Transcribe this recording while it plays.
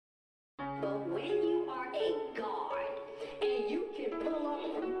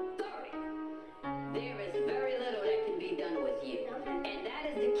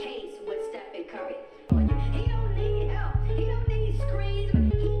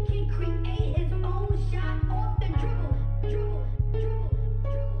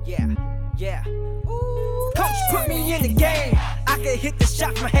hit the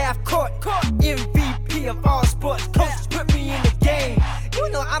shot from half court. MVP of all sports. Coach put me in the game.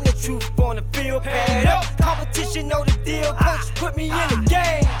 You know I'm the truth on the field. Pad up. Competition know the deal. Coach put me in the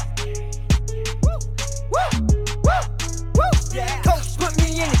game. Yeah. Coach put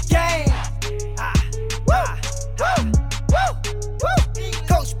me in the game.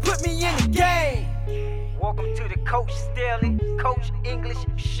 Coach put me in the game. Welcome to the Coach Staley, Coach English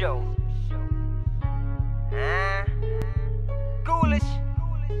Show. Ghoulish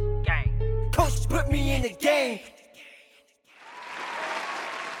gang. Coach put me in the game.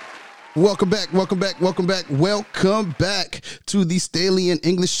 Welcome back to the Staley and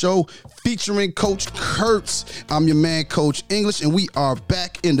English Show featuring Coach Kurtz. I'm your man, Coach English, and we are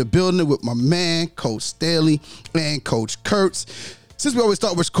back in the building with my man, Coach Staley and Coach Kurtz. Since we always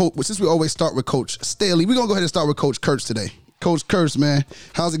start with Coach Staley, we're gonna go ahead and start with Coach Kurtz today. Coach Kurtz, man,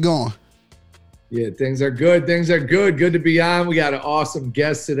 how's it going? Yeah, things are good. Good to be on. We got an awesome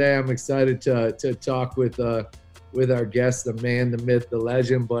guest today. I'm excited to talk with our guest, the man, the myth, the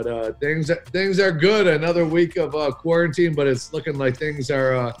legend. But things are good. Another week of quarantine, but it's looking like things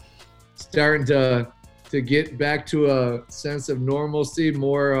are starting to get back to a sense of normalcy.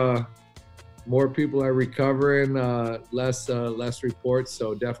 More people are recovering. Less reports.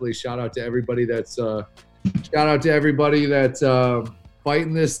 So definitely shout out to everybody that's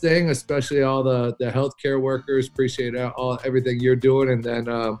fighting this thing, especially all the healthcare workers. Appreciate everything you're doing,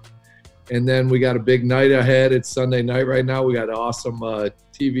 and then we got a big night ahead. It's Sunday night right now. We got an awesome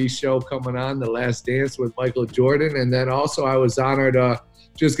TV show coming on, The Last Dance with Michael Jordan, and then also I was honored.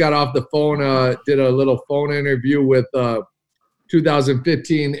 Just got off the phone, did a little phone interview with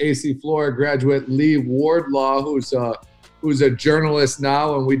 2015 AC Flora graduate Lee Wardlaw, who's a journalist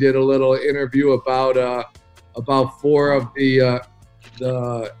now, and we did a little interview about four of the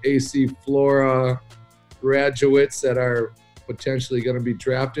AC Flora graduates that are potentially going to be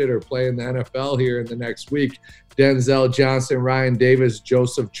drafted or play in the NFL here in the next week. Denzel Johnson, Ryan Davis,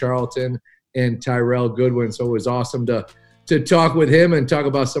 Joseph Charlton, and Tyrell Goodwin. So it was awesome to talk with him and talk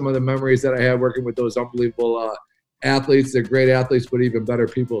about some of the memories that I had working with those unbelievable athletes. They're great athletes, but even better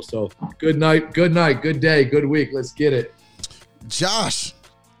people. So good night, good day, good week. Let's get it. Josh,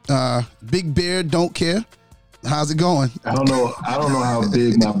 Big Beard, don't care. How's it going? I don't know how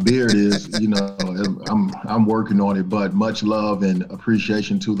big my beard is. You know, I'm working on it, but much love and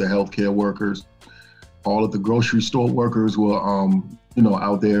appreciation to the healthcare workers, all of the grocery store workers who are,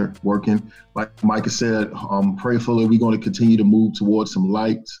 out there working. Like Micah said, prayerfully, we're going to continue to move towards some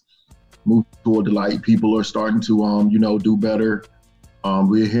light, move toward the light. People are starting to, do better.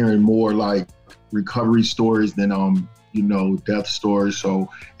 We're hearing more like recovery stories than, death stories. So,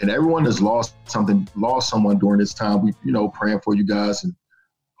 and everyone has lost someone during this time. We, praying for you guys and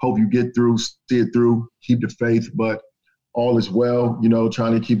hope you get through, see it through, keep the faith, but all is well,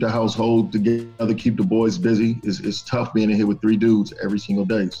 trying to keep the household together, keep the boys busy. It's tough being in here with three dudes every single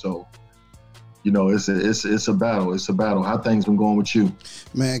day. So, it's a battle. It's a battle. How things been going with you?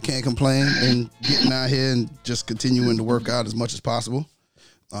 Man, can't complain, and getting out here and just continuing to work out as much as possible.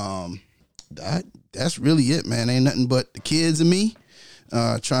 That's really it, man. Ain't nothing but the kids and me,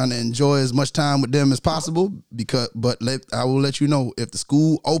 trying to enjoy as much time with them as possible. I will let you know, if the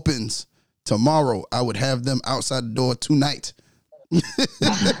school opens tomorrow, I would have them outside the door tonight.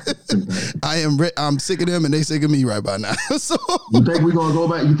 I'm sick of them and they sick of me right by now. So you think we're gonna go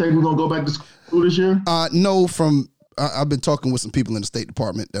back? You think we're gonna go back to school this year? No. I've been talking with some people in the State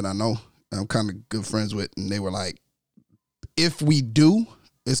Department that I know, I'm kind of good friends with, and they were like, if we do,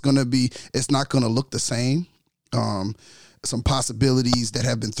 it's not going to look the same. Some possibilities that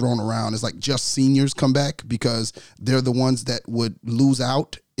have been thrown around is like just seniors come back, because they're the ones that would lose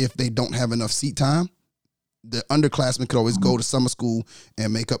out if they don't have enough seat time. The underclassmen could always go to summer school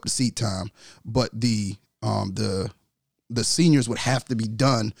and make up the seat time, but the seniors would have to be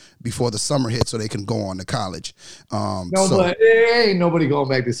done before the summer hits so they can go on to college. But ain't nobody going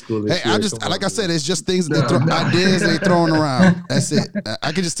back to school this year. I said, it's just things that ideas they throwing around. That's it.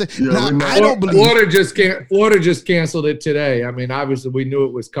 I can just say, I don't believe Florida just canceled it today. I mean, obviously we knew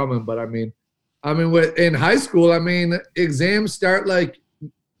it was coming, but I mean, in high school, exams start like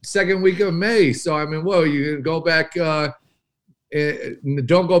second week of May. So you can go back.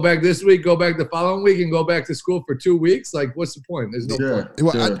 Don't go back this week, go back the following week, and go back to school for 2 weeks. Like, what's the point? There's no point.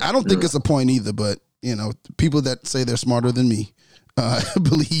 Well, I don't think it's a point either, but people that say they're smarter than me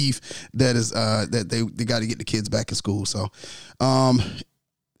believe that they got to get the kids back in school. So I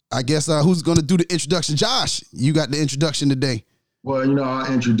guess who's going to do the introduction? Josh, you got the introduction today. Well,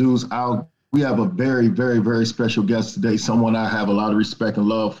 I'll introduce we have a very, very, very special guest today, someone I have a lot of respect and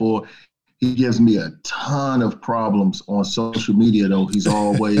love for. He gives me a ton of problems on social media, though. He's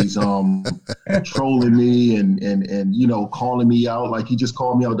always trolling me and you know, calling me out. Like he just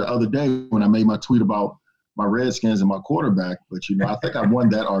called me out the other day when I made my tweet about my Redskins and my quarterback. But, you know, I think I won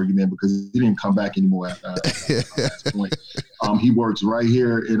that argument because he didn't come back anymore at that point. He works right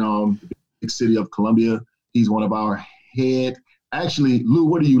here in the big city of Columbia. He's one of our head. Actually, Lou,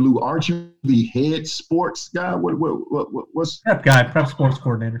 what are you, Lou? Aren't you the head sports guy? What's prep guy, prep sports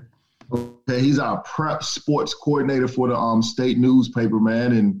coordinator? Okay, he's our prep sports coordinator for the state newspaper,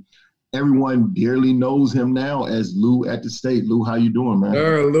 man, and everyone dearly knows him now as Lou at the State. Lou, how you doing, man?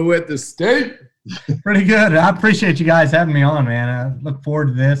 Lou at the State. Pretty good. I appreciate you guys having me on, man. I look forward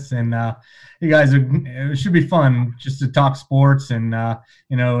to this, and you guys it should be fun just to talk sports, and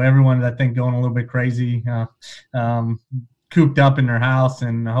you know, everyone I think going a little bit crazy, cooped up in their house,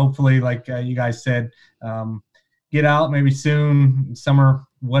 and hopefully, like you guys said, get out maybe soon, summer,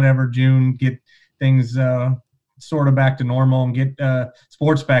 whatever, June, get things sort of back to normal and get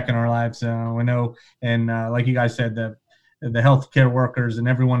sports back in our lives. We know, and like you guys said, the healthcare workers and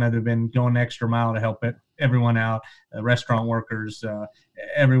everyone that have been going the extra mile to help everyone out, restaurant workers,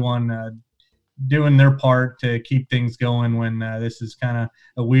 everyone doing their part to keep things going when this is kind of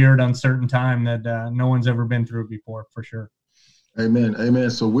a weird, uncertain time that no one's ever been through before, for sure. Amen. Amen.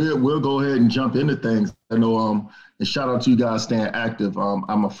 So we'll go ahead and jump into things. I know, and shout out to you guys staying active.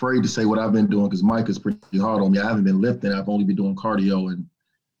 I'm afraid to say what I've been doing because Mike is pretty hard on me. I haven't been lifting. I've only been doing cardio. And,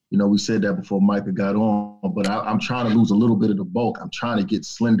 you know, we said that before Micah got on, but I'm trying to lose a little bit of the bulk. I'm trying to get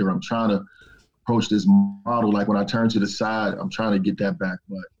slender. I'm trying to approach this model. Like when I turn to the side, I'm trying to get that back,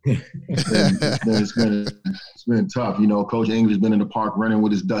 but it's been tough. You know, Coach English been in the park running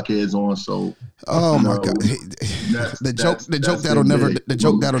with his duck heads on. So, oh my God, the joke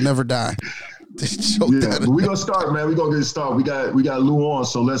that'll never die. But we're gonna start, man. We're gonna get started. We got Lou on,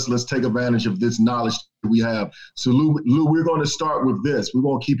 so let's take advantage of this knowledge that we have. So Lou, we're gonna start with this. We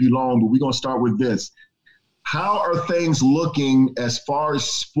won't keep you long, but we're gonna start with this. How are things looking as far as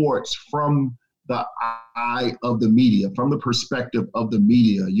sports from the eye of the media, from the perspective of the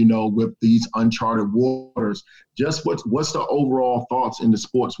media, you know, with these uncharted waters? Just what's the overall thoughts in the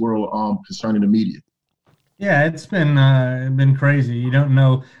sports world concerning the media? Yeah, it's been crazy. You don't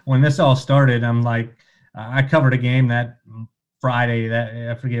know when this all started. I'm like, I covered a game that Friday, that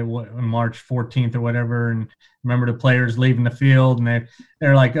I forget what, March 14th or whatever, and remember the players leaving the field, and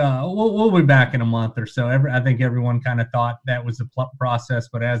they're like, we'll be back in a month or so. I think everyone kind of thought that was the process,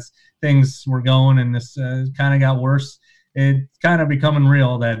 but as things were going and this kind of got worse, it's kind of becoming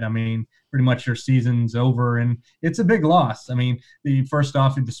real that, I mean, pretty much your season's over, and it's a big loss. I mean, first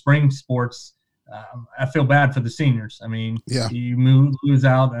off, the spring sports, I feel bad for the seniors. I mean, you lose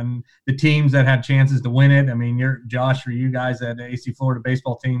out, and the teams that had chances to win it. I mean, Josh, or you guys at AC Florida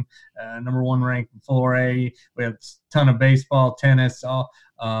baseball team, number 1 ranked in 4A. We have a ton of baseball, tennis,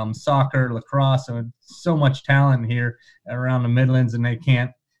 soccer, lacrosse. So much talent here around the Midlands, and they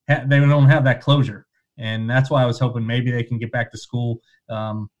don't have that closure. And that's why I was hoping maybe they can get back to school,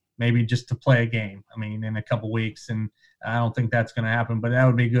 maybe just to play a game. I mean, in a couple weeks, and I don't think that's going to happen, but that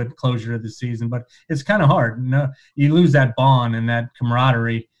would be a good closure of the season. But it's kind of hard. You lose that bond and that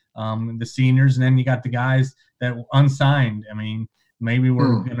camaraderie, the seniors, and then you got the guys that were unsigned. I mean, maybe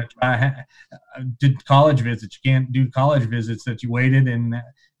we're going to try did college visits. You can't do college visits that you waited, and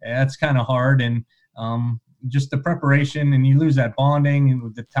that's kind of hard. And just the preparation, and you lose that bonding and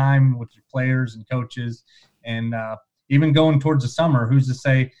with the time with your players and coaches. And even going towards the summer, who's to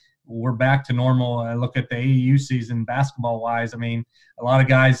say we're back to normal? I look at the AAU season basketball-wise. I mean, a lot of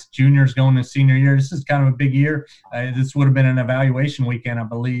guys, juniors going to senior year. This is kind of a big year. This would have been an evaluation weekend, I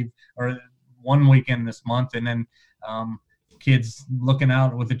believe, or one weekend this month. And then kids looking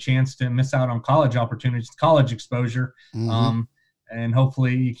out with a chance to miss out on college opportunities, college exposure. Mm-hmm. And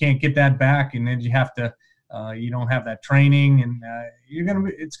hopefully you can't get that back. And then you have to you don't have that training, and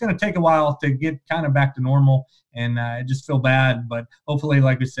it's going to take a while to get kind of back to normal. And I just feel bad, but hopefully,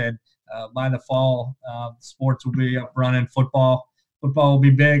 like we said, by the fall, sports will be up running. Football will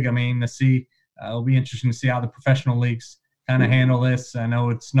be big. I mean, it'll be interesting to see how the professional leagues kind of handle this. I know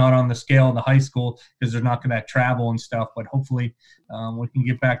it's not on the scale of the high school because they're not going to travel and stuff, but hopefully we can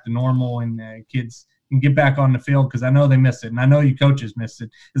get back to normal and kids can get back on the field, because I know they miss it, and I know you coaches miss it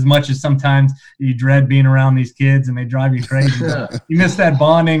as much as sometimes you dread being around these kids and they drive you crazy. You miss that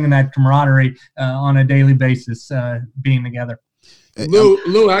bonding and that camaraderie on a daily basis, being together.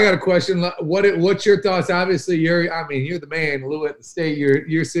 Lou, I got a question. What's your thoughts? Obviously, you're the man, Lou, at the State.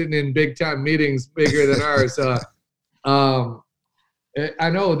 You're sitting in big time meetings, bigger than ours. I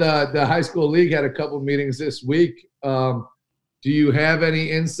know the high school league had a couple meetings this week. do you have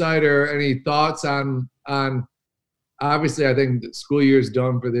any insight or any thoughts on obviously I think the school year is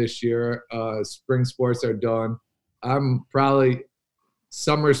done for this year. Spring sports are done. I'm probably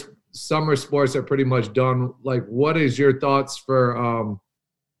summer sports are pretty much done. Like, what is your thoughts for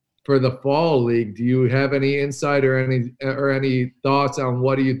the fall league? Do you have any insight or any thoughts on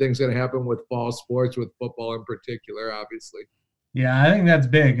what do you think is going to happen with fall sports, with football in particular, obviously? Yeah, I think that's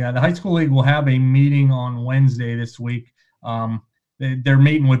big. The high school league will have a meeting on Wednesday this week. They're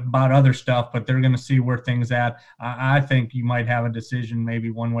meeting about other stuff, but they're going to see where things at. I think you might have a decision,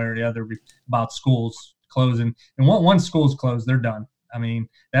 maybe one way or the other, about schools closing. And once schools close, they're done. I mean,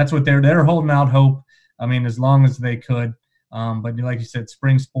 that's what they're holding out hope. I mean, as long as they could. But like you said,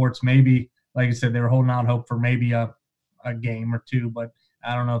 spring sports, maybe, like you said, they were holding out hope for maybe a game or two, but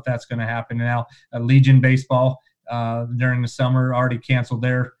I don't know if that's going to happen. Now, Legion baseball during the summer already canceled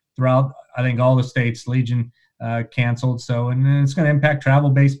throughout, I think, all the states. Legion canceled. So, and then it's going to impact travel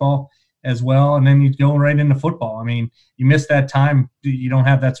baseball as well. And then you go right into football. I mean, you miss that time. You don't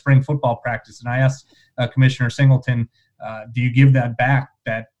have that spring football practice. And I asked Commissioner Singleton, do you give that back,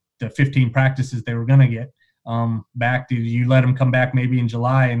 the 15 practices they were going to get back? Do you let them come back maybe in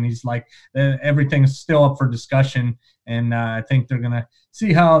July? And he's like, everything's still up for discussion. And I think they're going to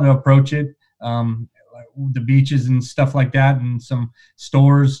see how to approach it. The beaches and stuff like that, and some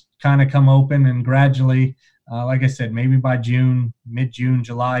stores kind of come open, and gradually, like I said, maybe by June, mid-June,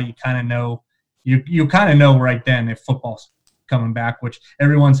 July, you kind of know, you kind of know right then if football's coming back, which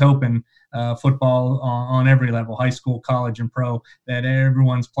everyone's hoping. Football on every level, high school, college, and pro, that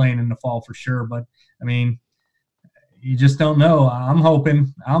everyone's playing in the fall for sure. But I mean, you just don't know. I'm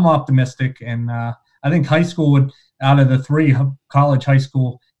hoping, I'm optimistic, and I think high school would, out of the three, college, high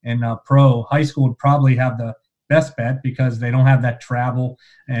school, and pro, high school would probably have the best bet because they don't have that travel,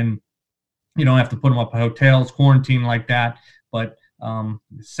 and you don't have to put them up at hotels, quarantine like that. But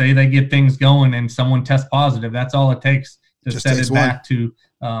say they get things going and someone tests positive, that's all it takes to set it back to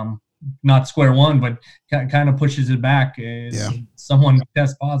not square one, but kind of pushes it back. Someone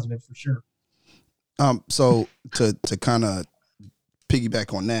tests positive for sure. So to kind of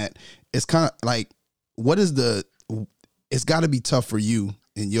piggyback on that, it's kind of like, it's got to be tough for you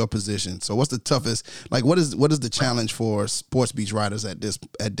in your position. So what's the toughest, like, what is the challenge for sports beach writers at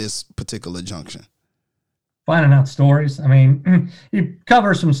this particular junction? Finding out stories. I mean, you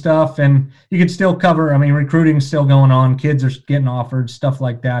cover some stuff, and you could still cover, I mean, recruiting's still going on. Kids are getting offered, stuff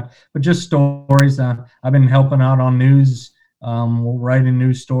like that. But just stories. I've been helping out on news, writing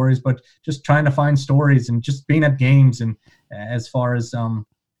news stories, but just trying to find stories and just being at games. And as far as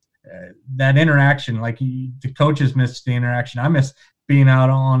that interaction, like the coaches miss the interaction. I miss being out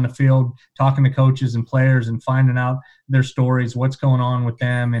on the field, talking to coaches and players and finding out their stories, what's going on with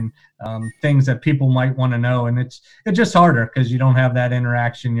them, and things that people might want to know. And it's just harder because you don't have that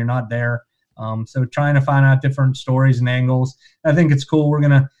interaction. You're not there. So trying to find out different stories and angles. I think it's cool. We're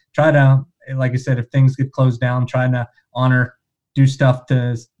going to try to, like I said, if things get closed down, trying to do stuff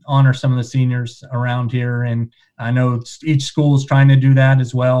to honor some of the seniors around here. And I know each school is trying to do that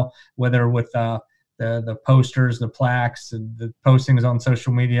as well, whether with the posters, the plaques, and the postings on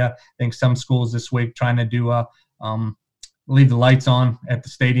social media. I think some schools this week trying to do leave the lights on at the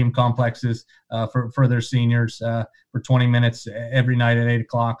stadium complexes for their seniors for 20 minutes every night at 8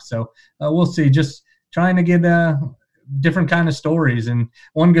 o'clock. So we'll see. Just trying to get different kind of stories. And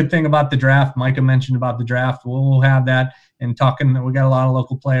one good thing about the draft, Micah mentioned about the draft, we'll have that. And talking, we got a lot of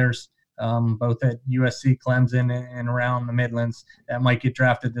local players, both at USC, Clemson, and around the Midlands that might get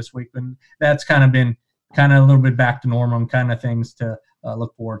drafted this week. And that's kind of been a little bit back to normal kind of things to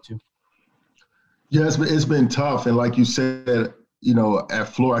look forward to. Yeah, it's been tough. And like you said, at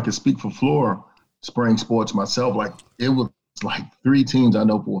Flora, I can speak for Flora spring sports myself. Like, it was like 3 teams I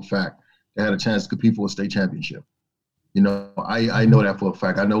know for a fact that had a chance to compete for a state championship. I know that for a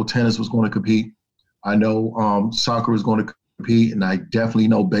fact. I know tennis was going to compete. I know soccer was going to compete, and I definitely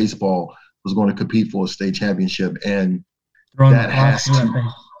know baseball was going to compete for a state championship. And that has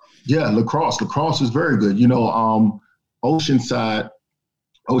to, lacrosse is very good.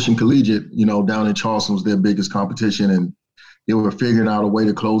 Ocean Collegiate, down in Charleston was their biggest competition, and they were figuring out a way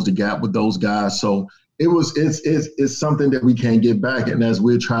to close the gap with those guys. So it's something that we can't get back, and as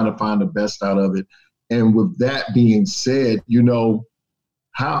we're trying to find the best out of it. And with that being said,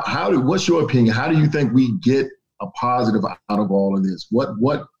 what's your opinion? How do you think we get a positive out of all of this?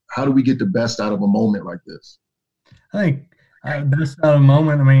 How do we get the best out of a moment like this? I think best out of a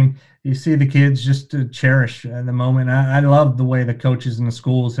moment, I mean, you see the kids just to cherish the moment. I love the way the coaches in the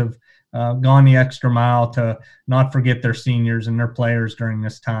schools have gone the extra mile to not forget their seniors and their players during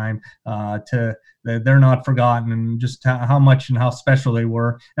this time, they're not forgotten, and just how much and how special they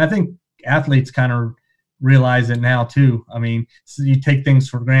were. And I think athletes kind of realize it now too. I mean, so you take things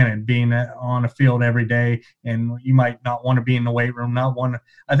for granted, being on a field every day, and you might not want to be in the weight room,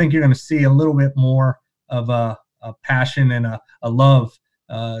 I think you're going to see a little bit more of a passion and a love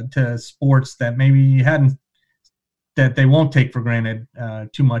to sports that maybe you hadn't, that they won't take for granted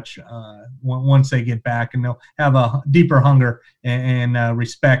too much once they get back, and they'll have a deeper hunger and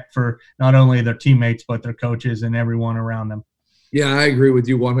respect for not only their teammates but their coaches and everyone around them. Yeah, I agree with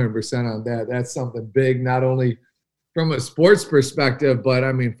you 100% on that. That's something big, not only from a sports perspective, but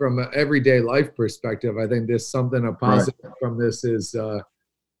I mean from an everyday life perspective. I think there's something a positive from this is,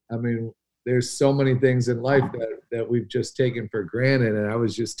 I mean, there's so many things in life that we've just taken for granted. And I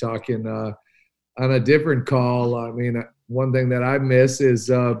was just talking on a different call. I mean, one thing that I miss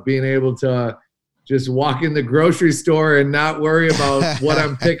is being able to just walk in the grocery store and not worry about what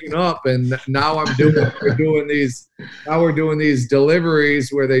I'm picking up. And now we're doing these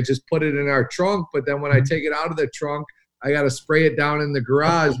deliveries where they just put it in our trunk. But then when I take it out of the trunk, I got to spray it down in the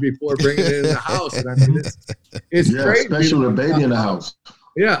garage before bringing it in the house. And I mean, it's crazy. Especially with a baby in the house.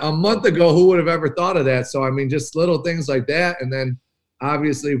 Yeah. A month ago, who would have ever thought of that? So, I mean, just little things like that. And then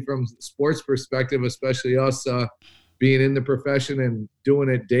obviously from sports perspective, especially us being in the profession and doing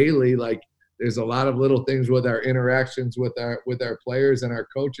it daily, like, there's a lot of little things with our interactions with our players and our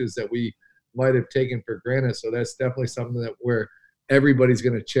coaches that we might have taken for granted. So that's definitely something that everybody's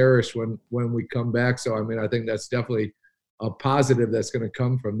going to cherish when we come back. So, I mean, I think that's definitely a positive that's going to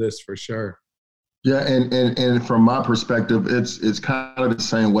come from this for sure. Yeah, and from my perspective, it's kind of the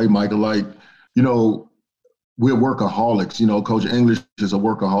same way, Michael. Like, you know, we're workaholics. You know, Coach English is a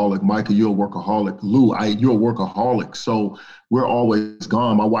workaholic. Michael, you're a workaholic. Lou, you're a workaholic. So we're always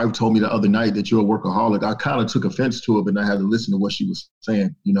gone. My wife told me the other night that you're a workaholic. I kind of took offense to it, but I had to listen to what she was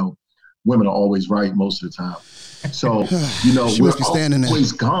saying. You know, women are always right most of the time. So, you know, we're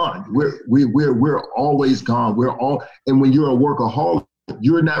always gone. We're always gone. And when you're a workaholic,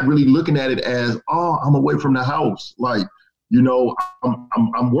 you're not really looking at it as, oh, I'm away from the house. Like, you know,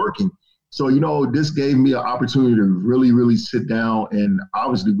 I'm working. So, you know, this gave me an opportunity to really, really sit down. And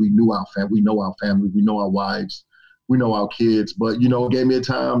obviously we knew our family, we know our family, we know our wives, we know our kids, but, you know, it gave me a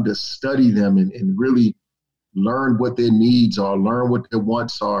time to study them and really learn what their needs are, learn what their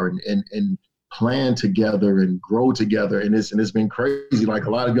wants are, and plan together and grow together. And it's been crazy. Like, a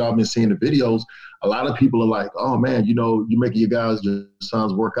lot of y'all have been seeing the videos. A lot of people are like, oh man, you know, you're making your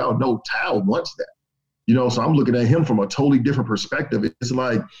sons work out. No, Tal wants that. You know, so I'm looking at him from a totally different perspective. It's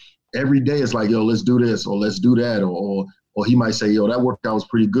like, every day it's like, yo, let's do this or let's do that. Or he might say, yo, that workout was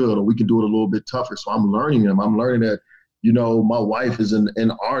pretty good, or we can do it a little bit tougher. So I'm learning him. I'm learning that, you know, my wife is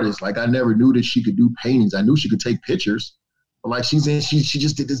an artist. Like, I never knew that she could do paintings. I knew she could take pictures. But like she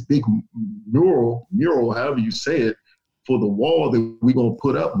just did this big mural, however you say it, for the wall that we're going to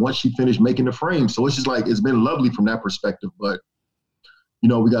put up once she finished making the frame. So it's just like, it's been lovely from that perspective. But, you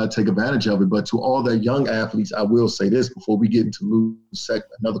know, we got to take advantage of it. But to all the young athletes, I will say this before we get into Lou's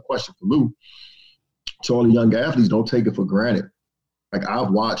another question for Lou. To all the young athletes, don't take it for granted. Like, I've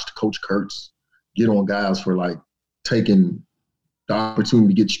watched Coach Kurtz get on guys for like taking the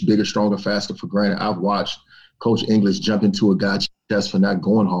opportunity to get bigger, stronger, faster for granted. I've watched Coach English jump into a guy's chest for not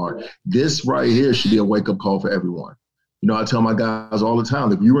going hard. This right here should be a wake-up call for everyone. You know, I tell my guys all the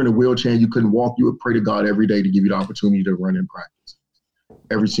time, if you were in a wheelchair and you couldn't walk, you would pray to God every day to give you the opportunity to run in practice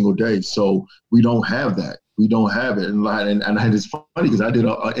every single day. So we don't have that. We don't have it. And it's funny because I did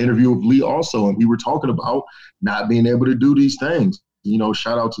an interview with Lee also, and we were talking about not being able to do these things. You know,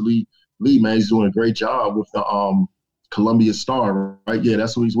 shout out to Lee. Lee, man, he's doing a great job with the Columbia Star, right? Yeah,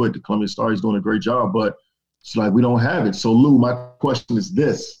 that's what he's with, the Columbia Star. He's doing a great job, but it's like we don't have it. So, Lou, my question is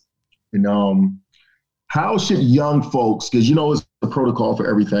this. And how should young folks, because, you know, it's a protocol for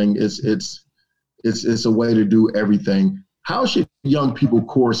everything. It's a way to do everything. How should young people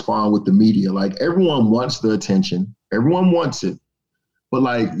correspond with the media? Like, everyone wants the attention. Everyone wants it. But,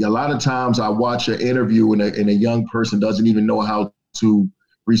 like, a lot of times I watch an interview and a young person doesn't even know how to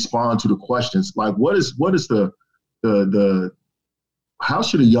respond to the questions. Like, what is the how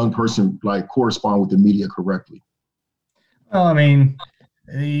should a young person, like, correspond with the media correctly? Well, I mean,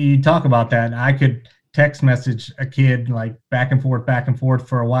 you talk about that. I could text message a kid like back and forth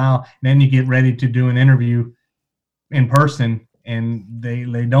for a while. And then you get ready to do an interview in person and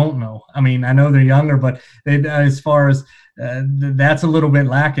they don't know. I mean, I know they're younger, but as far as that's a little bit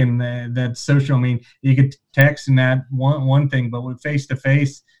lacking, that social. I mean, you could text and that one thing, but with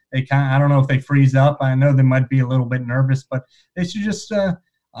face-to-face, they I don't know if they freeze up. I know they might be a little bit nervous, but they should just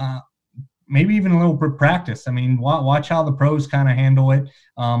maybe even a little bit practice. I mean, watch how the pros kind of handle it.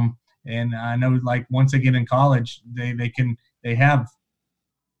 And I know, like, once they get in college, they have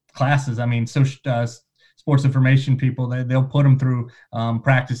classes. I mean, sports information people, they'll put them through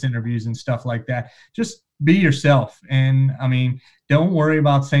practice interviews and stuff like that. Just be yourself. And I mean, don't worry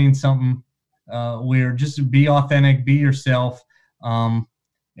about saying something weird. Just be authentic, be yourself,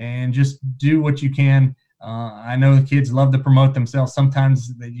 and just do what you can. I know the kids love to promote themselves.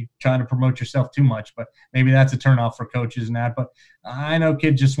 Sometimes you try to promote yourself too much, but maybe that's a turnoff for coaches and that. But I know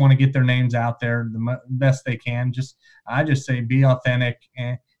kids just want to get their names out there the best they can. I just say be authentic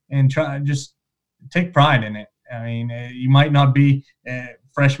and try, just take pride in it. I mean, you might not be a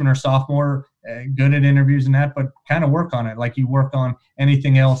freshman or sophomore good at interviews and that, but kind of work on it like you work on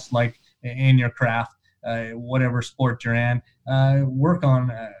anything else, like in your craft, whatever sport you're in. Work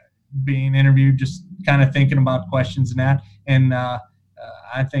on being interviewed, just kind of thinking about questions and that. And I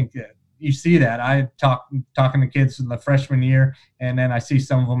think you see that. I talking to kids in the freshman year, and then I see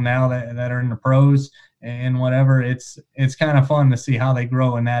some of them now that are in the pros and whatever. It's kind of fun to see how they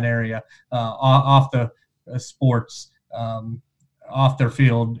grow in that area, off the sports, off their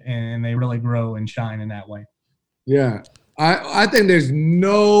field, and they really grow and shine in that way. Yeah. I think there's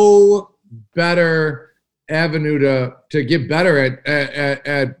no better avenue to get better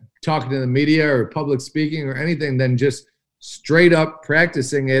at talking to the media or public speaking or anything than just straight up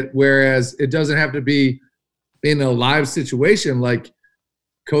practicing it, whereas it doesn't have to be in a live situation. Like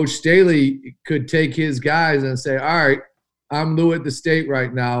Coach Staley could take his guys and say, all right, I'm Lou at the State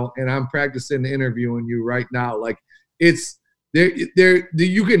right now, and I'm practicing interviewing you right now. Like, it's there.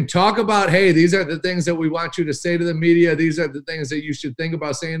 You can talk about, hey, these are the things that we want you to say to the media. These are the things that you should think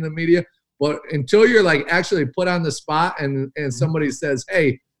about saying to the media. But until you're like actually put on the spot and somebody says,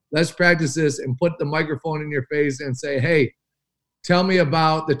 hey, let's practice this, and put the microphone in your face and say, hey, tell me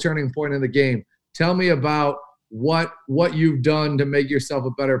about the turning point in the game. Tell me about what you've done to make yourself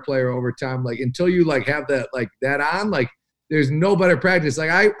a better player over time. Like, until you like have that on, like, there's no better practice. Like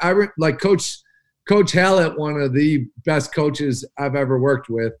I like Coach Hallett, one of the best coaches I've ever worked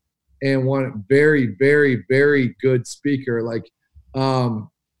with, and one very, very, very good speaker. Like,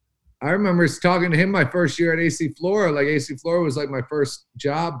 I remember talking to him my first year at AC Flora. Like, AC Flora was like my first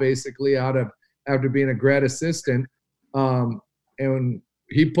job basically after being a grad assistant. And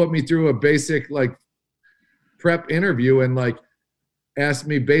he put me through a basic like prep interview and like asked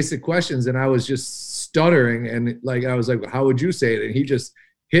me basic questions, and I was just stuttering. And like, I was like, how would you say it? And he just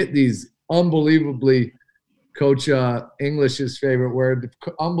hit these unbelievably, Coach English's favorite word,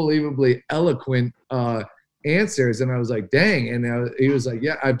 unbelievably eloquent answers. And I was like, dang. And he was like,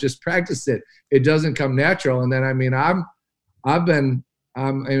 yeah, I've just practiced it. It doesn't come natural. And then, I mean, I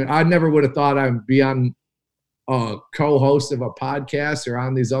never would have thought I'd be on a co-host of a podcast or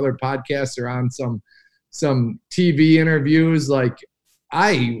on these other podcasts or on some TV interviews. Like,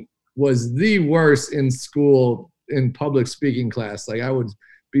 I was the worst in school in public speaking class. Like, I would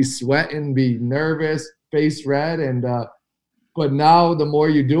be sweating, be nervous, face red. And, but now the more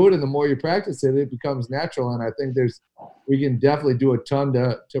you do it and the more you practice it, it becomes natural. And I think we can definitely do a ton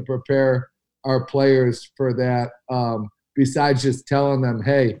to prepare our players for that. Besides just telling them,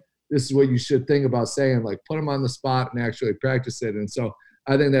 hey, this is what you should think about saying, like, put them on the spot and actually practice it. And so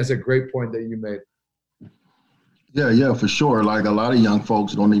I think that's a great point that you made. Yeah, for sure. Like, a lot of young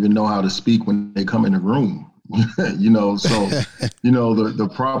folks don't even know how to speak when they come in the room. So the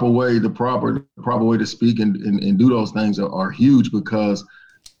proper way to speak and do those things are huge, because,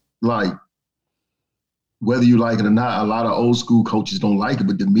 like, whether you like it or not, a lot of old school coaches don't like it,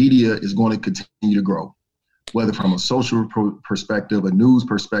 but the media is going to continue to grow. Whether from a social perspective, a news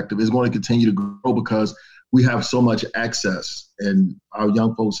perspective, it's going to continue to grow because we have so much access, and our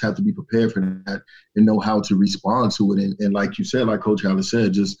young folks have to be prepared for that and know how to respond to it. And like you said, like Coach Hallett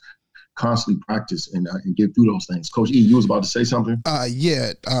said, just constantly practice and get through those things. Coach E, you was about to say something?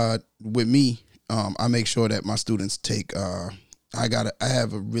 With me, I make sure that my students take. I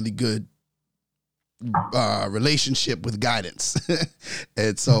have a really good relationship with guidance,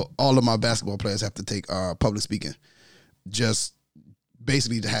 and so all of my basketball players have to take public speaking, just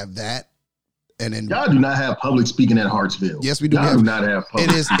basically to have that. And then y'all do not have public speaking at Hartsville. Yes, we do. Y'all do not have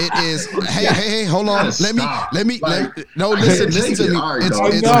public. It is. Hey, hold on. Let me. Listen to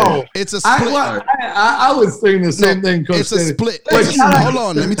me. It's a split. I was saying the same thing, Coach. It's a split. Hold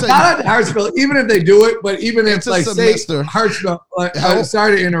on. Let me tell you. Not at Hartsville, even if they do it, but even if, like, say Hartsville.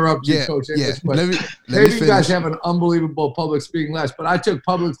 Sorry to interrupt you, Coach English, but maybe you guys have an unbelievable public speaking class. But I took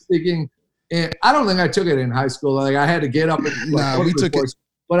public speaking, and I don't think I took it in high school. Like, I had to get up and we took it.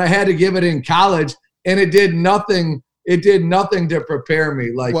 But I had to give it in college, and it did nothing it did nothing to prepare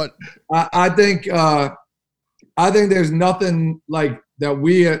me. Like What? I think there's nothing like that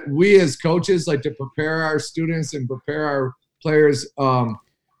we as coaches like to prepare our students and prepare our players.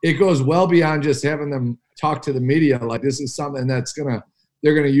 It goes well beyond just having them talk to the media. Like this is something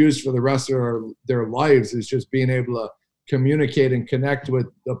they're gonna use for the rest of their lives. Is just being able to communicate and connect with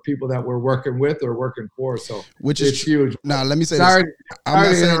the people that we're working with or working for. So Which it's is huge. Now, let me say Sorry,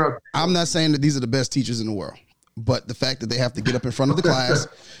 this. I'm not saying that these are the best teachers in the world, but the fact that they have to get up in front of the class,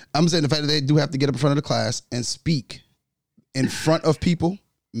 I'm saying the fact that they do have to get up in front of the class and speak in front of people,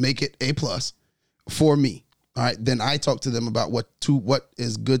 make it a plus for me. All right, then I talk to them about what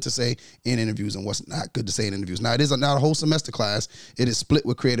is good to say in interviews and what's not good to say in interviews. Now, it is not a whole semester class. It is split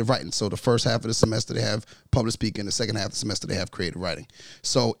with creative writing. So the first half of the semester, they have public speaking. The second half of the semester, they have creative writing.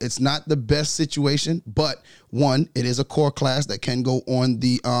 So it's not the best situation, but one, it is a core class that can go on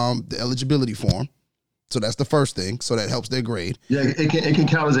the eligibility form. So that's the first thing. So that helps their grade. Yeah, it can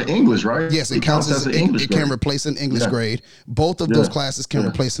count as an English, right? Yes, it counts as an English grade. It can replace an English grade. Both of those classes can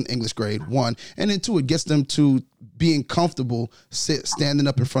replace an English grade, one. And then two, it gets them to being comfortable standing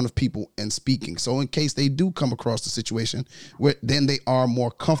up in front of people and speaking. So in case they do come across the situation, where then they are more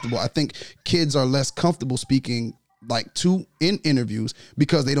comfortable. I think kids are less comfortable speaking in interviews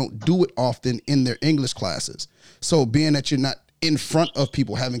because they don't do it often in their English classes. So being that you're not in front of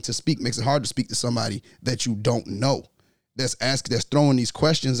people having to speak makes it hard to speak to somebody that you don't know, that's throwing these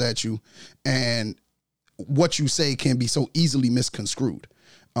questions at you, and what you say can be so easily misconstrued.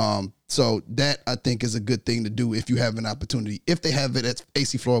 So that I think is a good thing to do if you have an opportunity. If they have it at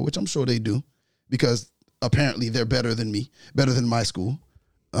AC Florida, which I'm sure they do, because apparently they're better than me, better than my school.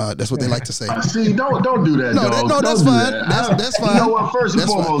 That's what they like to say. See, don't do that. No, that's fine. That's fine. You know what? First and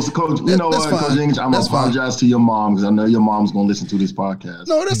foremost, Coach. You know what, Coach English? I'm gonna apologize to your mom because I know your mom's gonna listen to this podcast.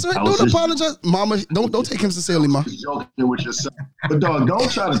 No, that's right. Don't apologize, Mama. Don't take him sincerely, Ma. Joking with yourself, but dog,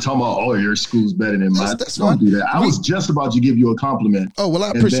 don't try to talk about your school's better than mine. That's don't do that. I was just about to give you a compliment. Oh well,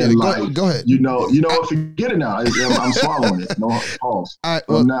 I appreciate it. Go ahead. You know what? Forget it now. I'm swallowing it. No pause. Right,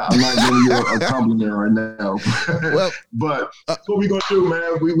 I'm not giving you a compliment right now. Well, but what we gonna do,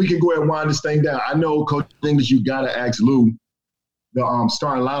 man? We can go ahead and wind this thing down. I know, Coach English, you got to ask Lou the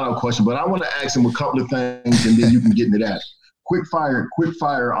starting lineup question, but I want to ask him a couple of things, and then you can get into that. Quick fire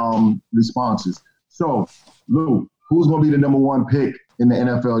responses. So, Lou, who's going to be the number one pick in the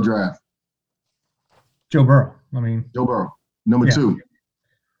NFL draft? Joe Burrow. Joe Burrow. Number two.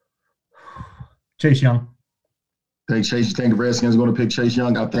 Chase Young. Think the Redskins are going to pick Chase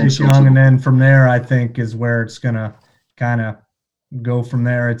Young? I think Chase Young, and then from there, I think is where it's going to kind of go from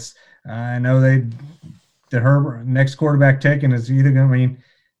there. It's I know the Herbert next quarterback taken is either going to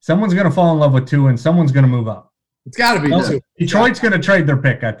someone's going to fall in love with two and someone's going to move up. It's got to be two. Detroit's going to trade their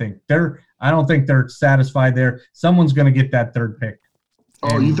pick. I think I don't think they're satisfied there. Someone's going to get that third pick.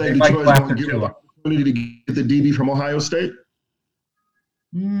 Oh, you think Detroit's going to give an opportunity to get the DB from Ohio State?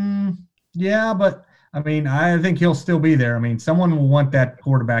 Yeah, but I think he'll still be there. Someone will want that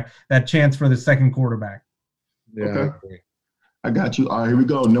quarterback, that chance for the second quarterback. Yeah. Okay. I got you. All right, here we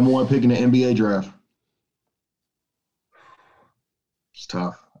go. Number one pick in the NBA draft. It's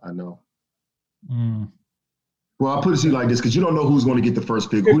tough. I know. Well, I'll put it to you like this because you don't know who's going to get the first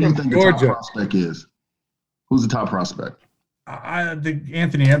pick. Who do you think the top prospect is? Who's the top prospect? I think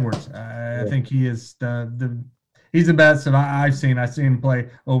Anthony Edwards. I think he is he's the best that I've seen. I've seen him play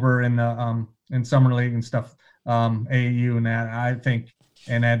over in the in summer league and stuff, AAU and that. I think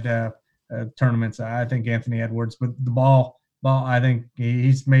and at tournaments. I think Anthony Edwards, but the ball. Well, I think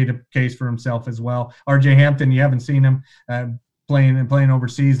he's made a case for himself as well. R.J. Hampton, you haven't seen him playing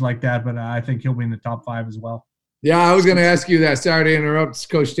overseas like that, but I think he'll be in the top 5 as well. Yeah, I was going to ask you that. Sorry to interrupt,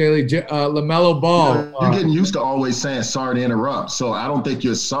 Coach Daly. LaMelo Ball. You're getting used to always saying sorry to interrupt, so I don't think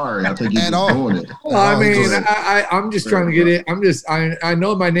you're sorry. I think you're just doing it. Well, I'm just trying to get it. I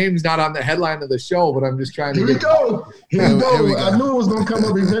know my name's not on the headline of the show, but I'm just trying to Here we go. I knew it was going to come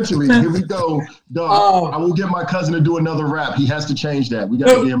up eventually. Here we go. I will get my cousin to do another rap. He has to change that. We got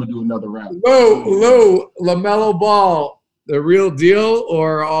to get him to do another rap. Lou, LaMelo Ball, the real deal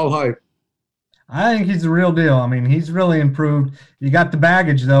or all hype? I think he's the real deal. He's really improved. You got the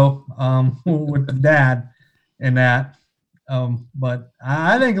baggage, though, with the dad and that. But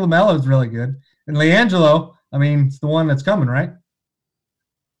I think LaMelo's really good. And LiAngelo, it's the one that's coming, right?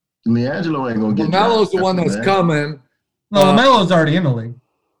 LiAngelo ain't going to get LaMelo's the one that's coming. No, LaMelo's already in the league.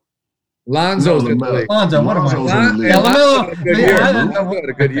 Lonzo's in the league. Lonzo, what am I saying? Yeah, LaMelo had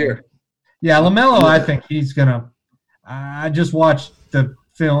a good year. Yeah, LaMelo, I think he's going to – I just watched the –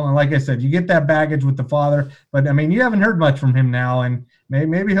 film, and like I said, you get that baggage with the father, but you haven't heard much from him now, and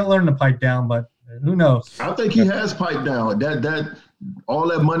maybe he'll learn to pipe down. But who knows? I think he has piped down. That all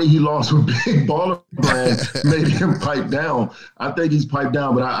that money he lost with Big Baller Brand made him pipe down. I think he's piped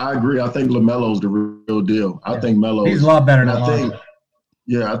down, but I agree. I think LaMelo's the real deal. I think Melo. He's a lot better than Lonzo.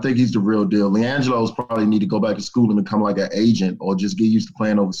 Yeah, I think he's the real deal. LiAngelo's probably need to go back to school and become like an agent or just get used to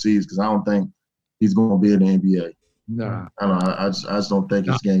playing overseas because I don't think he's going to be in the NBA. Nah. I don't know. I just don't think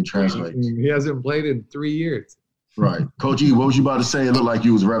his game translates. He hasn't played in 3 years. Right. Coach E, what was you about to say? It looked like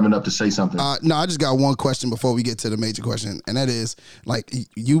you was revving up to say something. No, I just got one question before we get to the major question, and that is like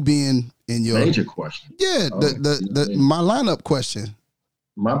you being in your major question. Yeah, my lineup question.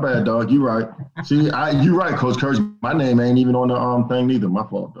 My bad, dog. You right. See, you right, Coach Kurtz. My name ain't even on the thing neither. My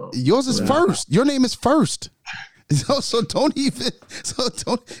fault, dog. Yours is first. Your name is first. So don't even. So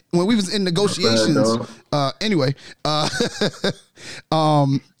don't. When we was in negotiations. Anyway.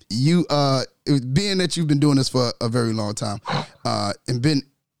 You being that you've been doing this for a very long time, and been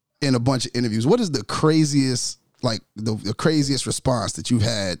in a bunch of interviews, what is the craziest, like the craziest response that you've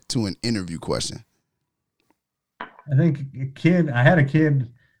had to an interview question? I think I had a kid,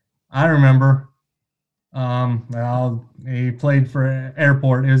 I remember, he played for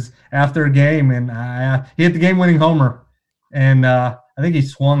Airport. It was after a game, and he hit the game-winning homer, and I think he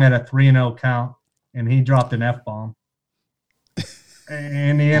swung at a 3-0 count, and he dropped an F-bomb.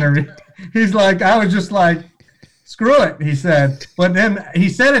 And the interview, he's like, I was just like, screw it, he said. But then he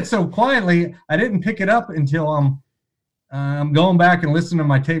said it so quietly, I didn't pick it up until I'm going back and listening to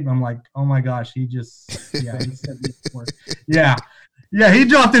my tape. I'm like, oh my gosh, he said these words. Yeah, he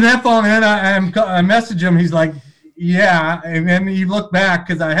dropped an F-bomb, and then I messaged him. He's like, yeah. And then you look back,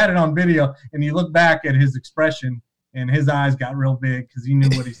 because I had it on video, and you look back at his expression, and his eyes got real big because he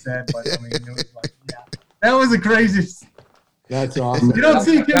knew what he said. But I mean, it was like, yeah, that was the craziest. That's awesome. You don't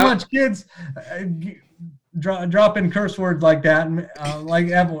see too much kids dropping curse words like that, like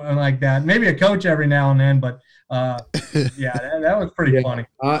everyone like that. Maybe a coach every now and then, but yeah, that was pretty funny.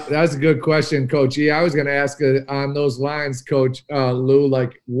 That's a good question, Coach E. I was going to ask on those lines, Coach Lou,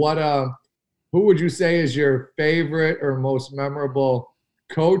 like who would you say is your favorite or most memorable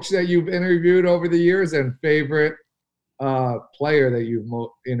coach that you've interviewed over the years, and favorite player that you've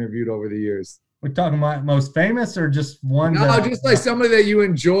interviewed over the years? We're talking about most famous or just one? No, just like somebody that you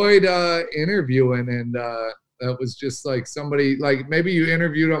enjoyed interviewing, and that was just like somebody, like maybe you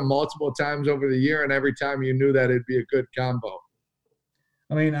interviewed him multiple times over the year, and every time you knew that it'd be a good combo.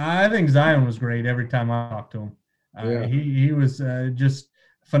 I mean, I think Zion was great every time I talked to him. He was just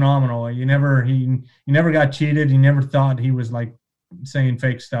phenomenal. He never got cheated. He never thought he was like saying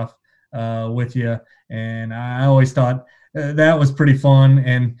fake stuff with you, and I always thought that was pretty fun.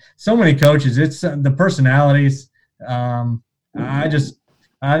 And so many coaches, it's the personalities. That's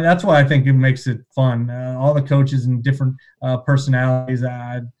why I think it makes it fun. All the coaches and different personalities.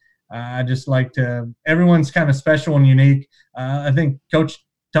 I just like to. Everyone's kind of special and unique. I think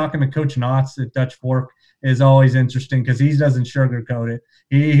talking to Coach Knotts at Dutch Fork is always interesting because he doesn't sugarcoat it.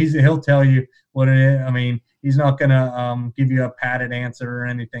 He'll tell you what it is. I mean, he's not gonna give you a padded answer or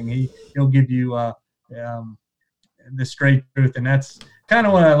anything. He'll give you the straight truth, and that's kind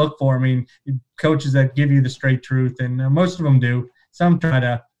of what I look for. I mean, coaches that give you the straight truth, and most of them do. Some try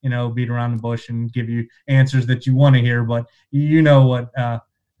to, beat around the bush and give you answers that you want to hear, but you know what,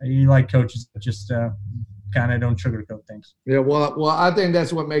 you like coaches that just kind of don't sugarcoat things. Yeah, well, I think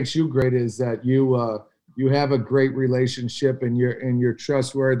that's what makes you great is that you have a great relationship, and you're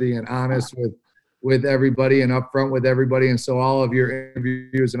trustworthy and honest with everybody and upfront with everybody, and so all of your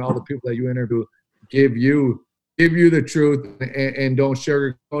interviews and all the people that you interview give you the truth and don't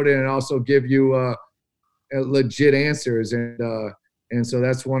sugarcoat it, and also give you legit answers, and so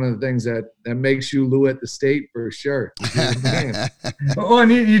that's one of the things that makes you Lou at the state for sure. Well,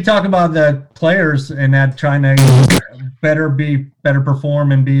 and you talk about the players and that trying to better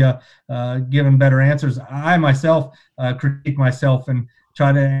perform and be given better answers. I myself critique myself and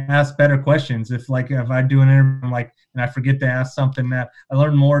try to ask better questions. If I do an interview and I forget to ask something, that I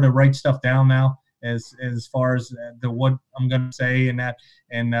learn more to write stuff down now as far as what I'm going to say and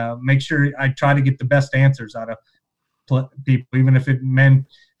make sure I try to get the best answers out of people, even if it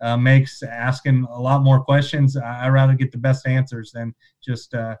makes asking a lot more questions. I rather get the best answers than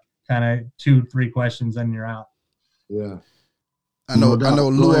just kind of 2-3 questions and you're out. Yeah. I know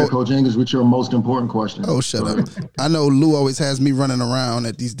Lou. Ahead, Coach English, with your most important question. Oh, shut up. I know Lou always has me running around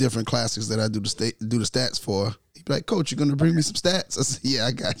at these different classes that I do the stats for. He'd be like, Coach, you going to bring me some stats? I said, yeah,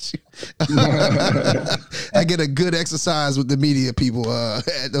 I got you. I get a good exercise with the media people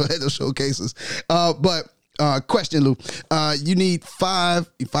at the showcases. But question, Lou. You need five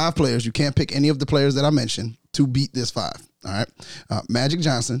players. You can't pick any of the players that I mentioned to beat this 5. All right. Magic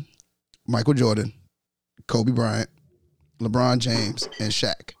Johnson, Michael Jordan, Kobe Bryant, LeBron James, and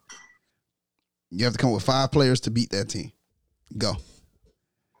Shaq. You have to come up with 5 players to beat that team. Go.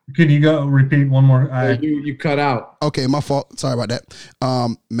 Could you go repeat one more? You cut out. Okay, my fault. Sorry about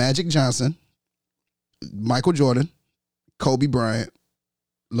that. Magic Johnson, Michael Jordan, Kobe Bryant,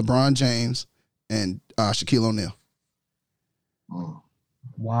 LeBron James, and Shaquille O'Neal.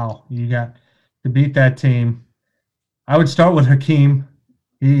 Wow, you got to beat that team. I would start with Hakeem.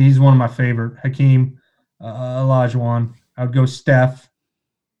 He's one of my favorite. Hakeem Olajuwon. I would go Steph.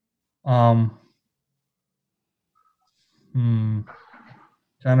 Trying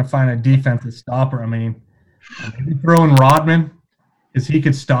to find a defensive stopper. I mean, maybe throw in Rodman because he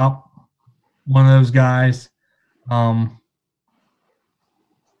could stop one of those guys.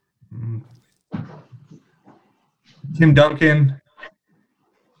 Tim Duncan.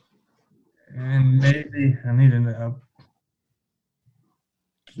 And maybe I need to.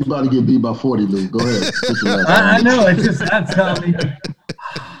 You're about to get beat by 40, Lou. Go ahead. I know. It's just that's telling me.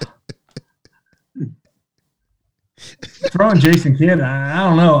 Throwing Jason Kidd, I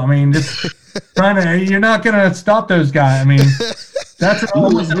don't know. I mean, just trying to. You're not going to stop those guys. I mean, that's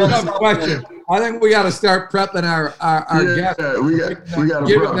almost another question. I think we got to start prepping our guests. Yeah, we got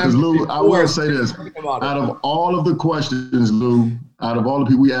to prep because Lou. I will say this: out of all of the questions, Lou, out of all the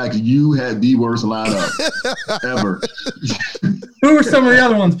people we asked, you had the worst lineup ever. Who were some of the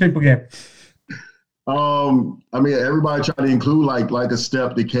other ones people gave? I mean, everybody tried to include like a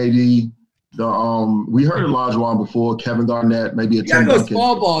Steph, the KD. We heard Olajuwon before, Kevin Garnett, maybe a Tim Duncan. You got to go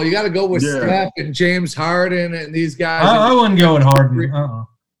small ball. You got to go with Steph and James Harden and these guys. I wouldn't go with Harden.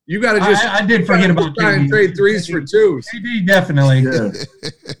 You got to just. I did forget about try and trade threes for twos. KD definitely.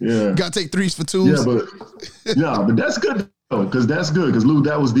 Yeah. Got to take threes for twos. But that's good though, because Lou,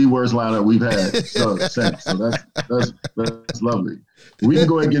 that was the worst lineup we've had since. So that's lovely. We can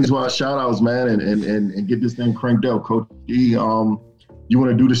go ahead and get into our shout outs, man, and get this thing cranked up. Coach E, you want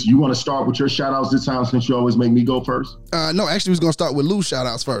to do this? You want to start with your shout outs this time since you always make me go first? No, actually, we was going to start with Lou's shout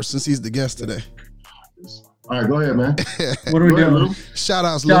outs first since he's the guest today. All right, go ahead, man. What are we doing, Lou? Shout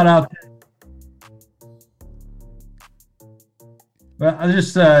outs, Lou. Shout out. Well, I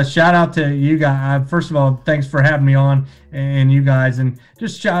just shout out to you guys. First of all, thanks for having me on, and you guys, and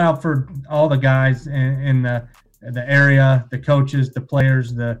just shout out for all the guys in the area, the coaches, the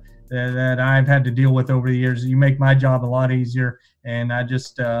players, that I've had to deal with over the years. You make my job a lot easier, and I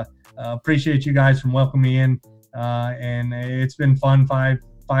just appreciate you guys from welcoming me in. And it's been fun,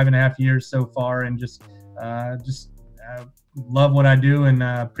 5.5 years so far, and just love what I do, and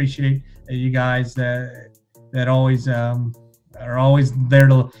appreciate you guys that always are always there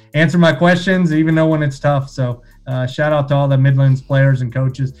to answer my questions, even though when it's tough. So shout out to all the Midlands players and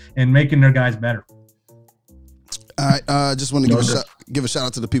coaches and making their guys better. All right, just want to give a shout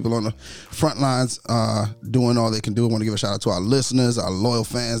out to the people on the front lines doing all they can do. I want to give a shout out to our listeners, our loyal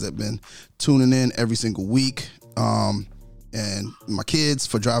fans that have been tuning in every single week, and my kids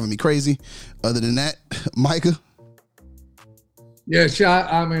for driving me crazy. Other than that, Micah. Yeah,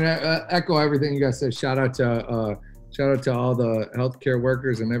 echo everything you guys said. Shout out to all the healthcare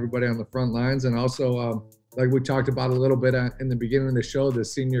workers and everybody on the front lines, and also like we talked about a little bit in the beginning of the show, the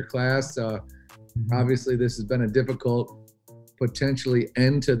senior class. Obviously, this has been a difficult, potentially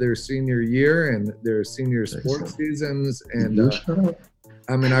end to their senior year and their senior sports seasons. And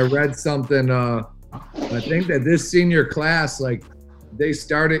I read something. I think that this senior class, like, they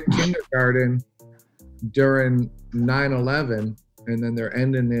started kindergarten during 9/11, and then they're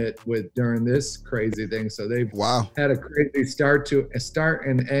ending it during this crazy thing. So they've had a crazy start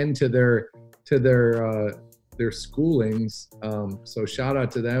and end to their schoolings. So shout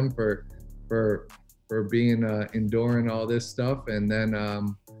out to them for being enduring all this stuff. And then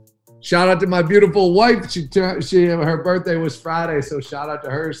shout out to my beautiful wife. Her birthday was Friday, so shout out to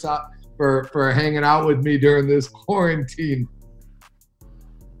her for hanging out with me during this quarantine.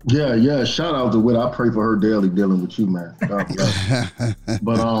 Yeah. Shout out to Whit. I pray for her daily dealing with you, man. God bless.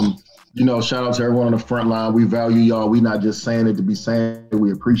 But shout out to everyone on the front line. We value y'all. We not just saying it to be saying it.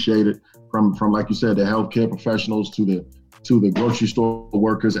 We appreciate it from like you said, the healthcare professionals to the grocery store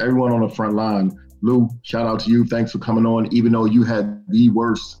workers, everyone on the front line. Lou, shout out to you. Thanks for coming on, even though you had the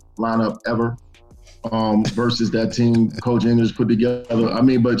worst lineup ever versus that team Coach English put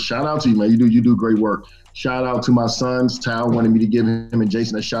together. But shout out to you, man. You do great work. Shout out to my sons. Tal wanted me to give him and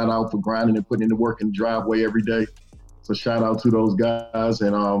Jason a shout out for grinding and putting in the work in the driveway every day. So shout out to those guys,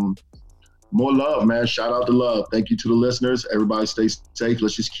 and more love, man. Shout out to love. Thank you to the listeners. Everybody stay safe.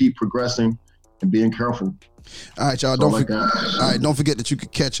 Let's just keep progressing and being careful. All right, y'all. All Don't forget that you can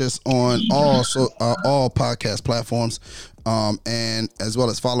catch us on all podcast platforms, and as well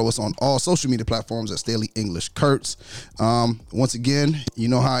as follow us on all social media platforms at Staley English Kurtz. Once again, you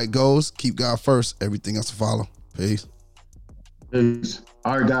know how it goes. Keep God first. Everything else to follow. Peace. Peace.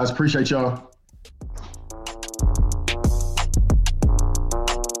 All right, guys. Appreciate y'all.